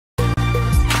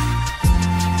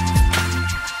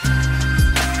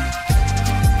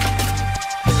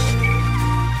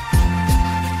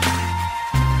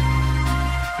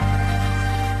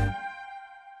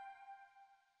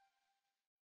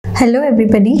Hello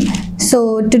everybody.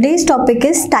 So today's topic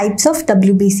is types of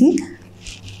WBC.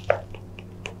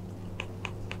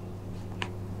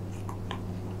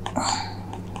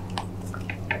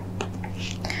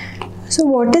 So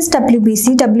what is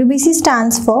WBC? WBC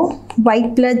stands for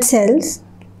white blood cells.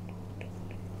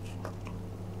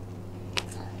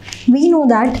 We know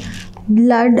that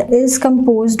blood is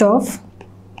composed of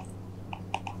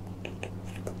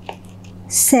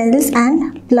cells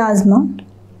and plasma.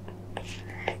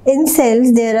 In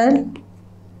cells there are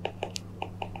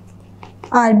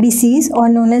RBCs, or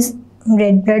known as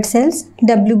red blood cells,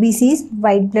 WBCs,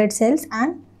 white blood cells,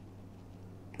 and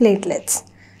platelets.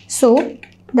 So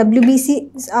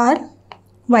WBCs are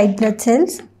white blood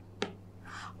cells,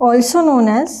 also known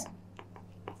as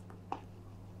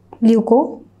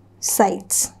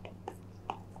leukocytes.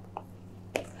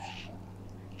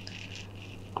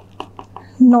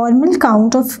 Normal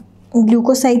count of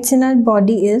leukocytes in our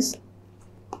body is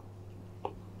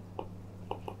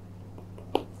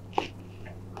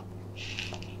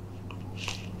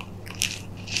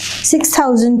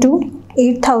 6,000 to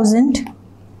 8,000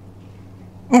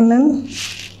 mm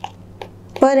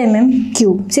per mm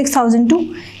cube. 6,000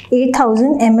 to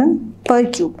 8,000 mm per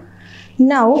cube.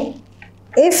 Now,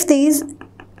 if these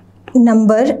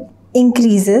number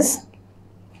increases,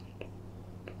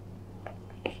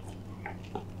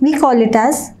 we call it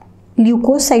as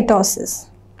leukocytosis.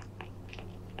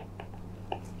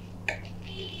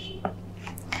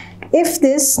 If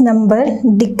this number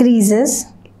decreases,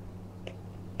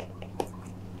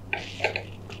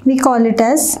 we call it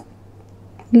as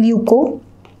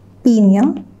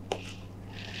leukopenia.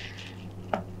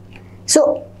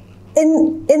 So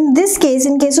in this case,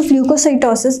 in case of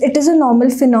leukocytosis, it is a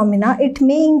normal phenomena. It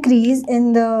may increase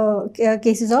in the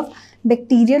cases of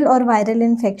bacterial or viral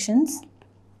infections.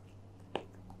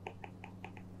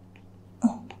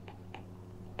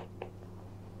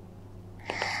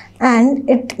 And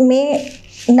it may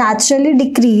naturally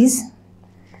decrease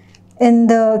in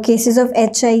the cases of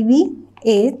HIV,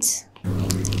 AIDS,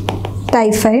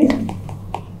 typhoid,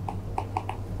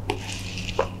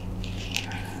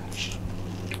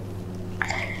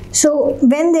 so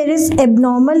when there is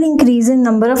abnormal increase in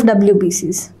number of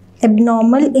WBCs,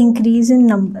 abnormal increase in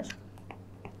number,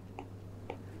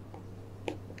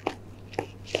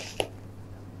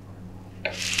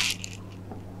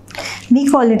 we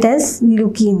call it as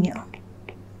leukemia,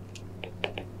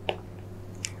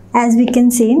 as we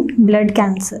can say in blood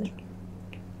cancer.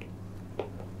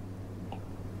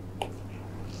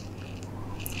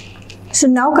 So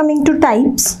now coming to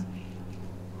types.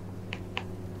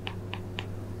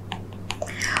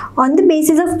 On the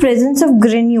basis of presence of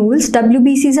granules,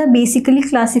 WBCs are basically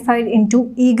classified into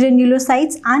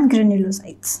agranulocytes and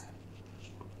granulocytes.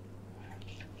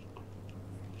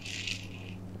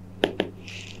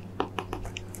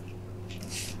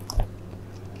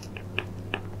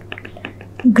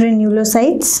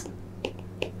 Granulocytes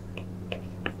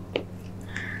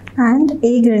and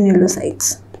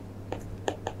agranulocytes.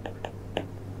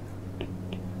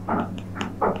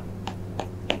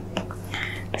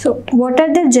 So what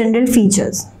are the general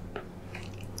features?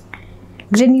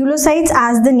 Granulocytes,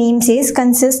 as the name says,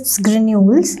 consists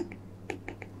granules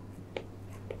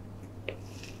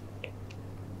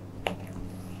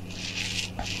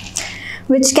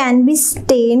which can be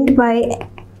stained by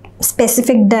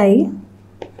specific dye.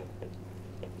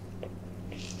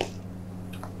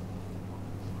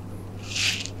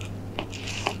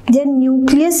 Their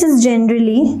nucleus is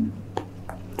generally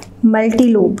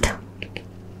multi-lobed.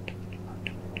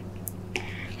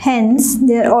 Hence,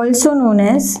 they are also known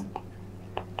as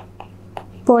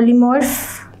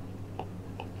polymorph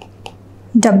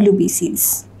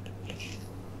WBCs.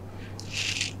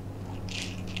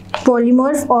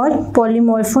 Polymorph or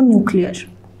polymorphonuclear.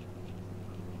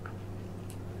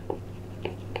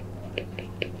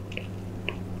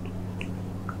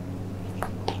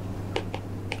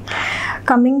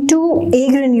 Coming to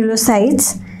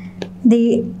agranulocytes,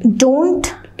 they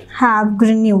don't have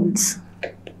granules.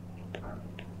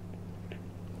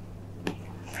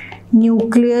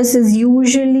 Nucleus is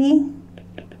usually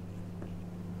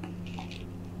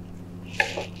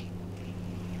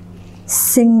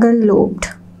single-lobed.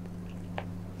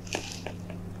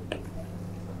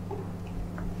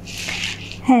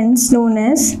 Hence known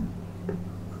as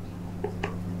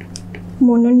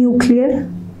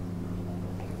mononuclear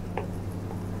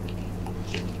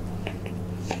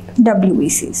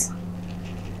WBCs.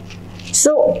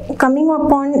 So coming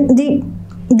upon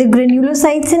the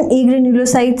granulocytes and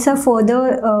agranulocytes are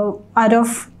further are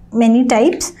of many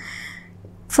types.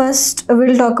 First,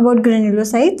 we'll talk about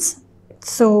granulocytes.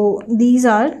 So these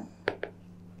are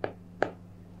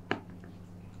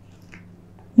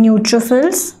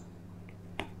neutrophils,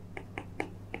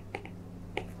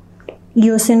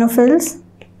 eosinophils,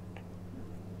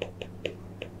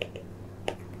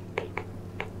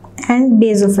 and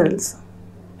basophils.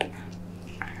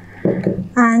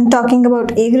 And talking about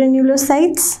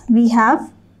agranulocytes, we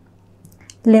have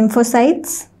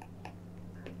lymphocytes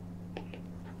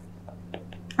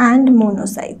and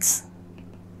monocytes.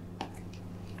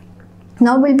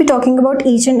 Now we'll be talking about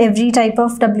each and every type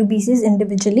of WBCs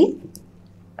individually.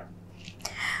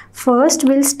 First,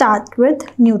 we'll start with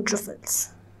neutrophils.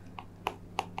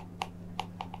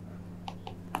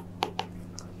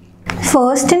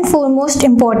 First and foremost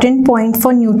important point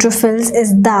for neutrophils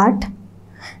is that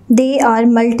they are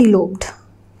multilobed.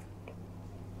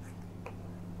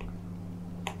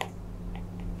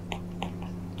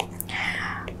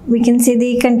 We can say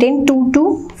they contain 2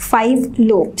 to 5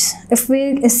 lobes. If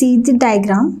we see the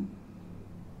diagram,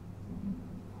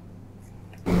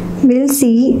 we'll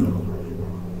see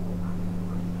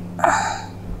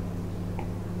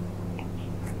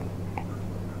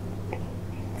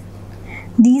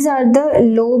these are the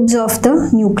lobes of the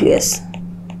nucleus,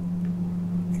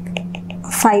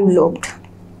 5-lobed,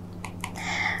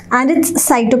 and its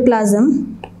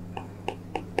cytoplasm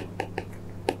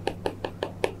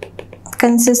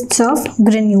consists of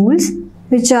granules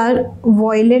which are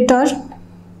violet or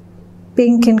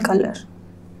pink in color.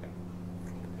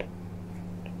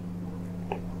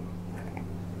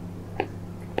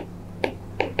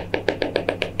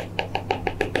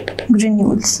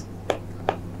 Granules.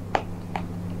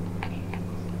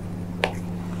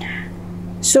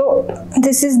 So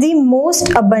this is the most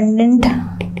abundant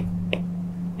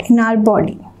in our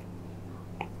body.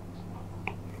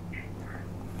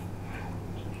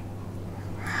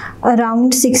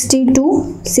 Around 60 to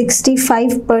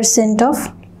 65%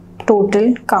 of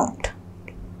total count.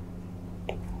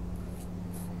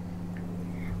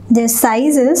 Their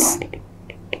size is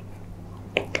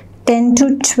 10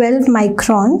 to 12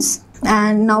 microns.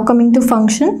 And now coming to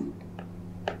function.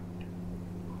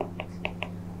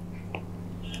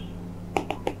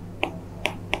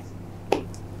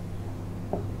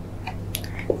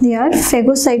 They are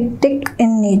phagocytic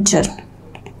in nature.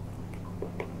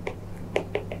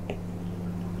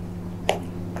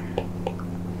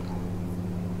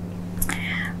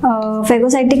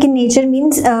 Phagocytic in nature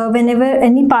means whenever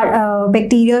any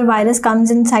bacteria or virus comes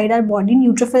inside our body,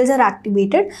 neutrophils are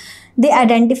activated. They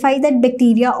identify that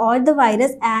bacteria or the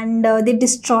virus and they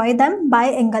destroy them by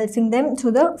engulfing them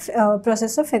through the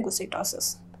process of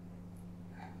phagocytosis.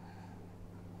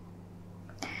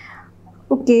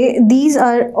 Okay, these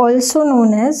are also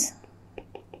known as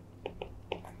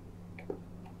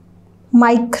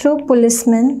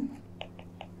micropolicemen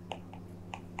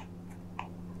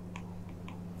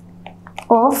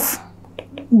of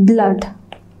blood.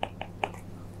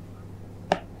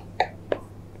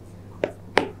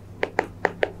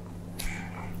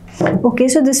 Okay,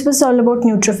 so this was all about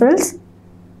neutrophils.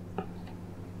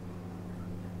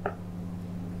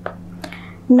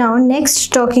 Now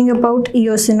next, talking about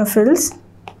eosinophils.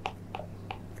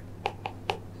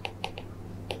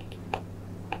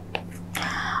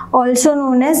 Also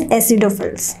known as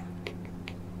acidophils.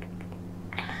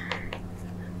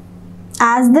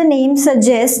 As the name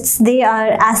suggests, they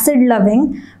are acid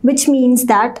loving, which means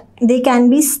that they can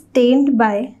be stained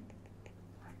by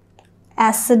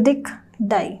acidic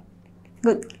dye.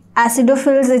 Good.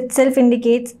 Acidophils itself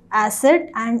indicates acid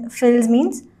and phils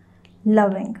means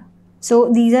loving.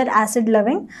 So these are acid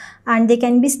loving and they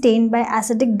can be stained by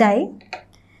acidic dye.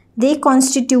 They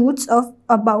constitutes of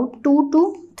about 2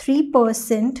 to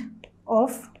 3%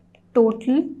 of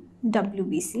total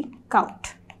WBC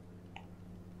count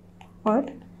or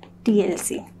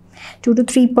TLC. 2 to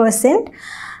 3%.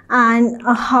 And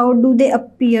how do they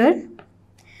appear?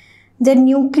 The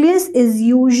nucleus is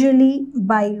usually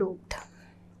bilobed.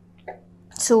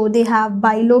 So they have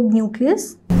bilobed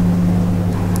nucleus.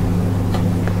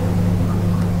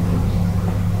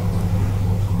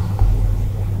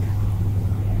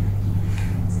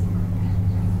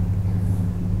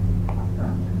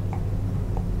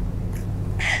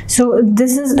 So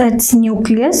this is its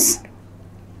nucleus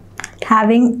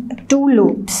having 2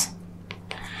 lobes.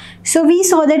 So we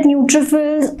saw that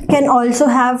neutrophils can also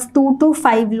have 2 to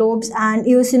 5 lobes and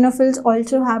eosinophils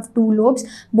also have 2 lobes.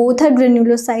 Both are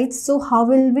granulocytes. So how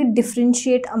will we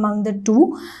differentiate among the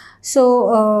two?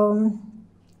 So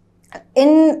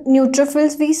in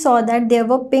neutrophils we saw that there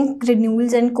were pink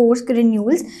granules and coarse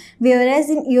granules, whereas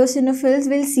in eosinophils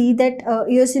we'll see that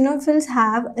eosinophils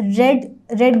have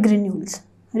red granules,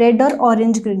 red or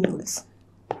orange granules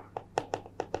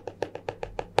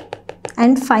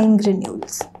and fine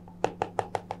granules.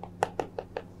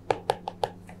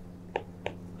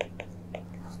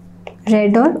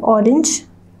 red or orange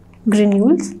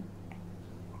granules.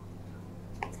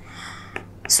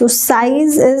 So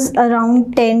size is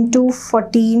around 10 to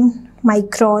 14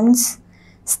 microns,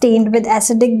 stained with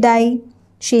acidic dye.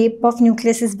 Shape of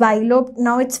nucleus is bilobed.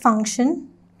 Now its function.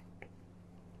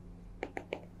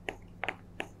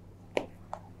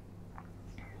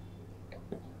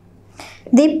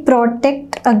 They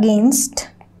protect against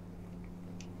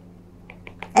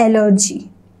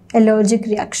allergic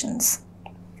reactions,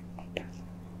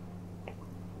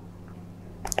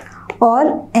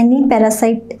 or any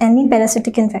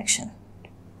parasitic infection.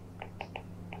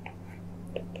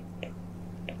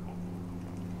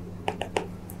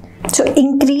 So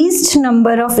increased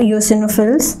number of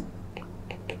eosinophils,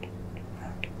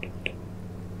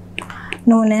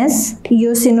 known as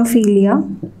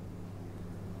eosinophilia,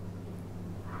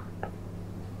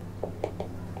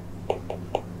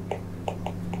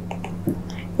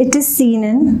 it is seen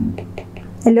in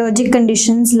allergic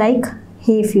conditions like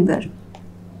hay fever.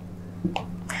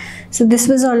 So this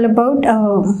was all about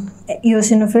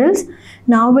eosinophils.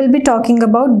 Now we'll be talking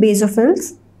about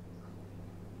basophils.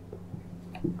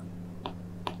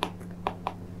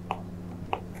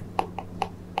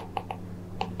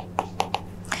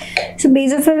 So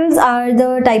basophils are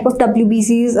the type of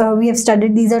WBCs we have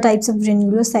studied. These are types of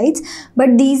granulocytes,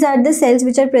 but these are the cells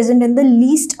which are present in the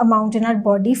least amount in our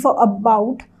body, for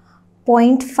about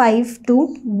 0.5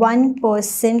 to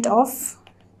 1% of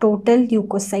total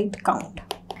leukocyte count.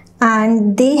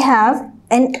 And they have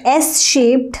an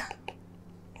S-shaped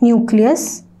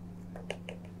nucleus,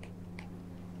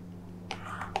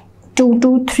 2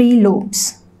 to 3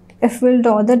 lobes. If we'll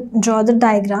draw the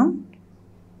diagram,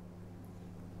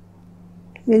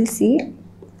 we'll see.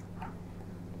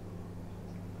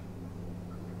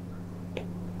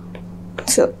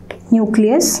 So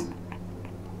nucleus,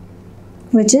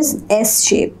 which is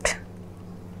S-shaped,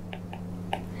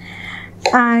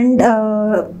 and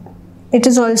it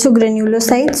is also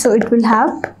granulocyte, so it will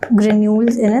have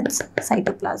granules in its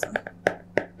cytoplasm.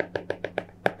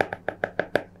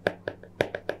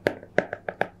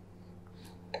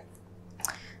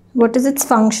 What is its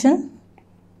function?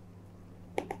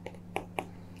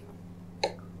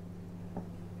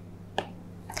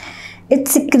 It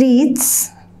secretes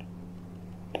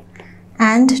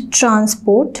and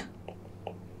transport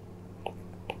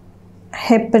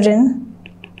heparin,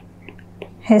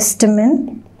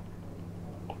 histamine,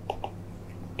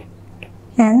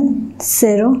 and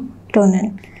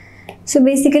serotonin. So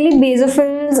basically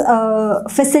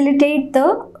basophils facilitate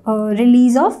the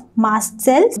release of mast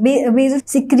cells. Basophil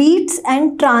secretes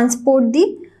and transport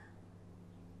the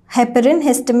heparin,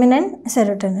 histamine, and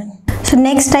serotonin. So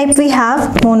next type we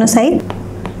have monocyte.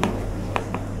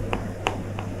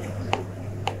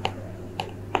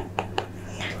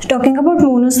 So talking about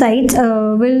monocytes,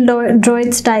 we'll draw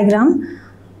its diagram.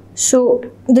 So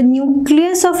the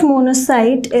nucleus of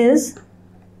monocyte is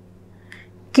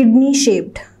kidney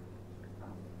shaped.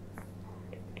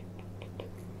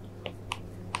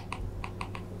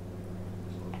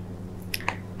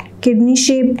 Kidney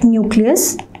shaped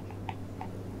nucleus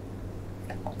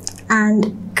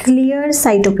and clear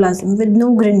cytoplasm with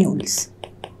no granules.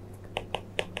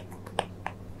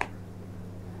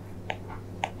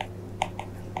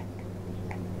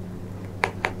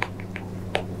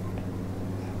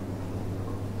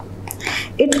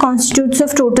 It constitutes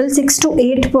of total 6 to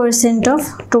 8%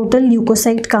 of total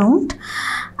leukocyte count,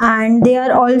 and they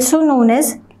are also known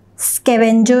as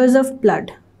scavengers of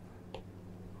blood.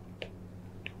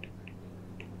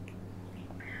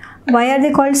 Why are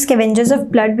they called scavengers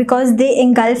of blood? Because they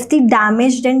engulf the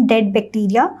damaged and dead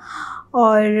bacteria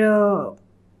or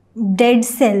dead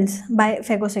cells by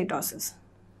phagocytosis.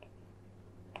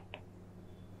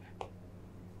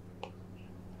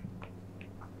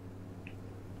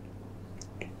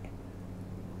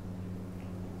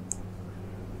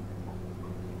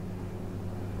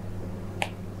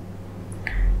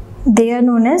 They are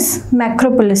known as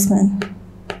macropolicemen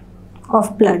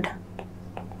of blood.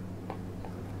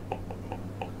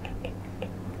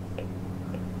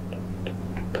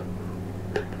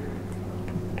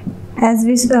 As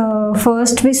we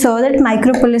first we saw that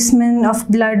micropolicemen of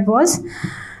blood was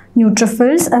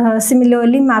neutrophils.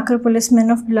 Similarly,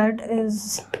 macropolicemen of blood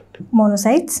is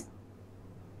monocytes.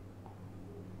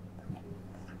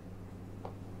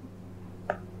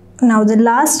 Now the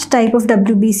last type of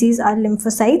WBCs are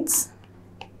lymphocytes.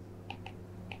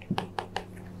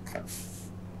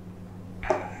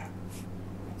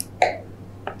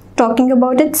 Talking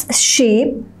about its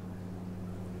shape,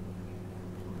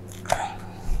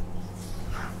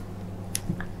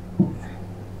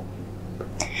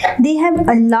 they have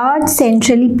a large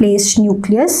centrally placed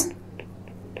nucleus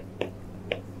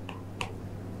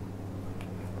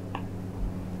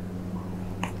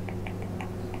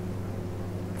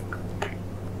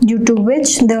due to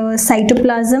which the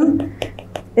cytoplasm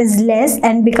is less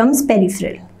and becomes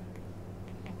peripheral.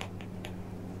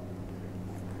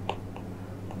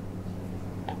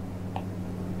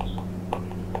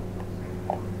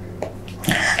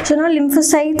 So now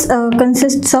lymphocytes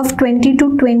consists of 20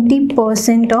 to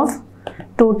 20% of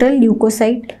total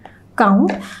leukocyte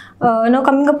count. Now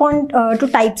coming upon to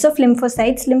types of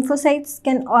lymphocytes. Lymphocytes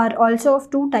are also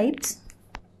of two types.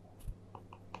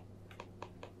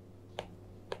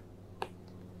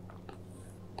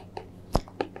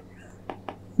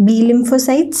 B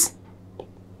lymphocytes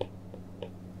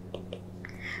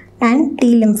and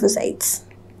T lymphocytes.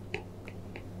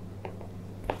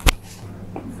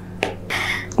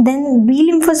 Then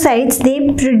B lymphocytes, they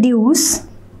produce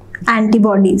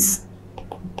antibodies.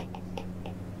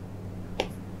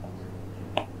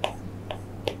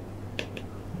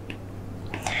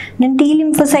 Then T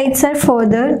lymphocytes are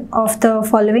further of the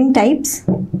following types.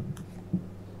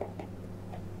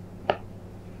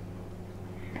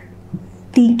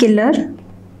 T killer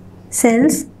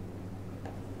cells,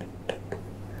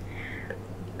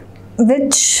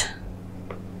 which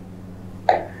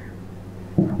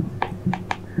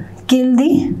kill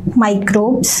the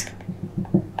microbes.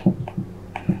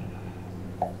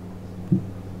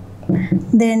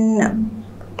 Then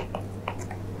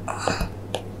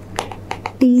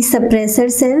T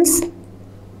suppressor cells,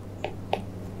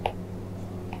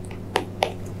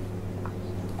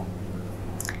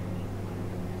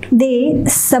 they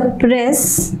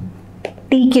suppress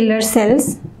T killer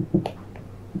cells.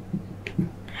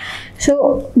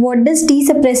 So what does T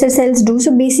suppressor cells do?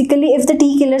 So basically, if the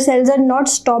T killer cells are not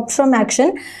stopped from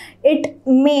action, it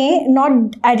may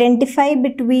not identify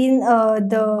between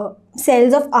the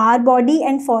cells of our body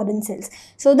and foreign cells.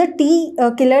 So the T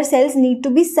killer cells need to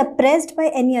be suppressed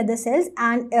by any other cells,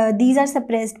 and these are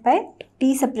suppressed by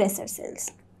T suppressor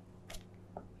cells.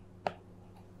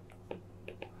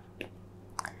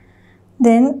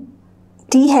 Then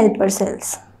T helper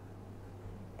cells.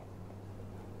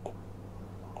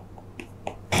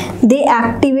 They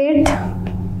activate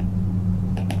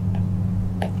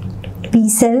B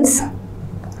cells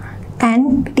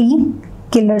and T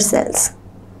killer cells.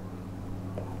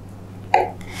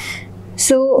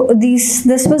 So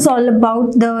this was all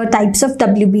about the types of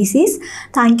WBCs.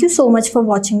 Thank you so much for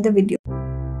watching the video.